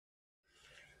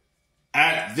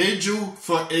At vigil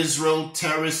for Israel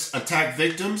terrorist attack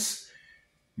victims,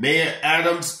 Mayor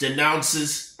Adams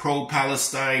denounces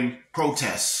pro-Palestine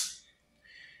protests.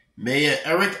 Mayor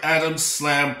Eric Adams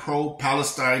slammed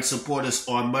pro-Palestine supporters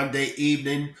on Monday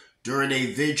evening during a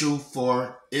vigil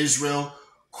for Israel,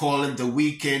 calling the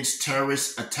weekend's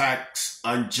terrorist attacks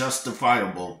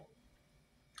unjustifiable.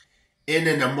 In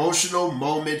an emotional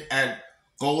moment at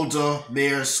Golda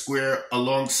Meir Square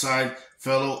alongside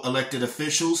fellow elected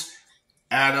officials,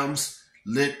 Adams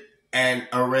lit an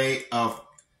array of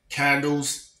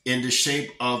candles in the shape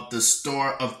of the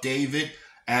Star of David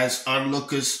as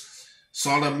onlookers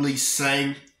solemnly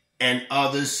sang and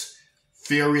others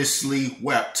furiously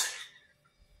wept.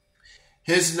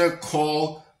 Hisner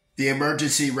called the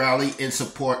emergency rally in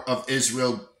support of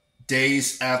Israel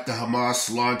days after Hamas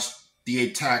launched the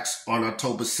attacks on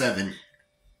October 7.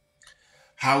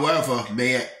 However,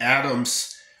 Mayor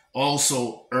Adams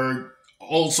also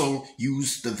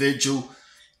used the vigil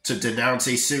to denounce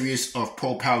a series of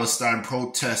pro-Palestine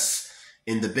protests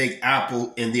in the Big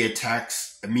Apple in the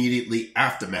attacks immediately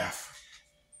aftermath.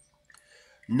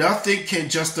 Nothing can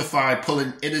justify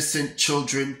pulling innocent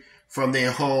children from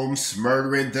their homes,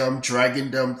 murdering them,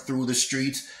 dragging them through the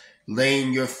streets,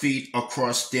 laying your feet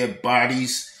across their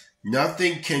bodies.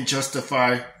 Nothing can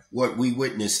justify what we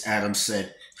witnessed, Adams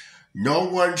said. No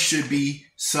one should be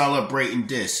celebrating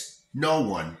this. No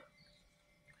one.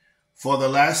 For the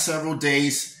last several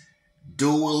days,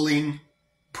 dueling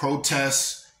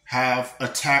protests have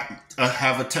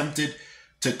attempted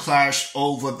to clash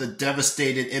over the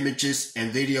devastating images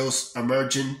and videos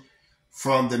emerging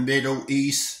from the Middle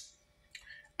East.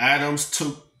 Adams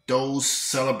took those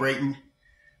celebrating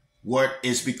what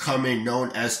is becoming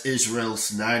known as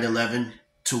Israel's 9/11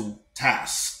 to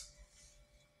task.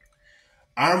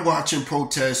 I'm watching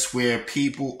protests where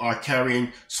people are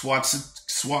carrying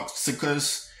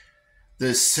swastikas.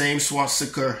 The same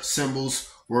swastika symbols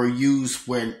were used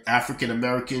when African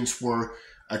Americans were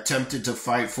attempting to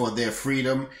fight for their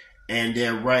freedom and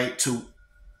their right to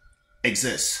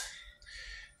exist.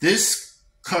 This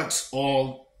cuts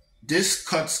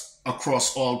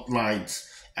across all lines,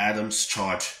 Adams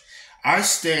charged. I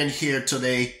stand here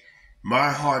today.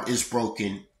 My heart is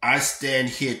broken. I stand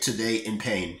here today in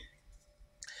pain.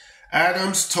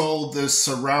 Adams told the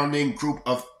surrounding group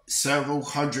of several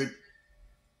hundred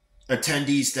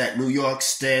attendees that New York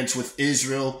stands with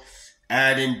Israel,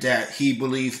 adding that he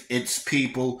believed its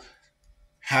people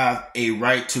have a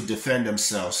right to defend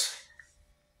themselves.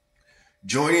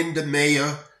 Joining the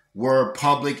mayor were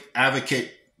public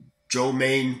advocate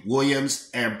Jermaine Williams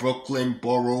and Brooklyn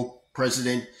Borough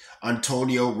President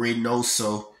Antonio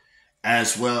Reynoso,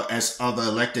 as well as other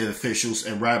elected officials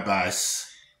and rabbis.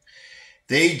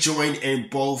 They joined in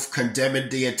both condemning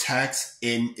the attacks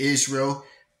in Israel.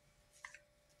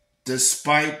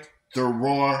 Despite the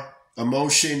raw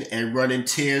emotion and running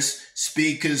tears,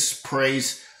 speakers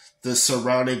praised the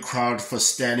surrounding crowd for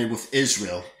standing with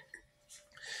Israel.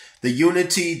 The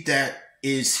unity that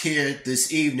is here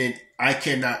this evening, I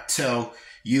cannot tell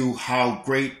you how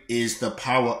great is the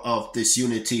power of this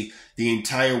unity. The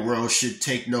entire world should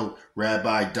take note,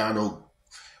 Rabbi Donald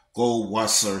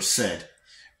Goldwasser said.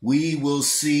 We will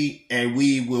see and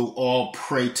we will all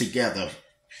pray together.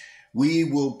 We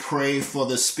will pray for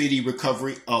the speedy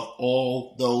recovery of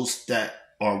all those that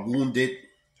are wounded.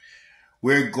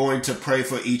 We're going to pray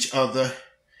for each other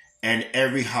and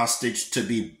every hostage to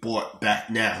be brought back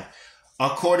now.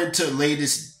 According to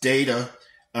latest data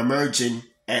emerging,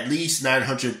 at least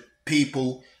 900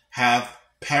 people have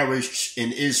perished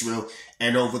in Israel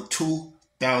and over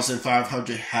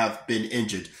 2,500 have been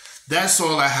injured. That's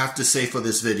all I have to say for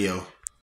this video.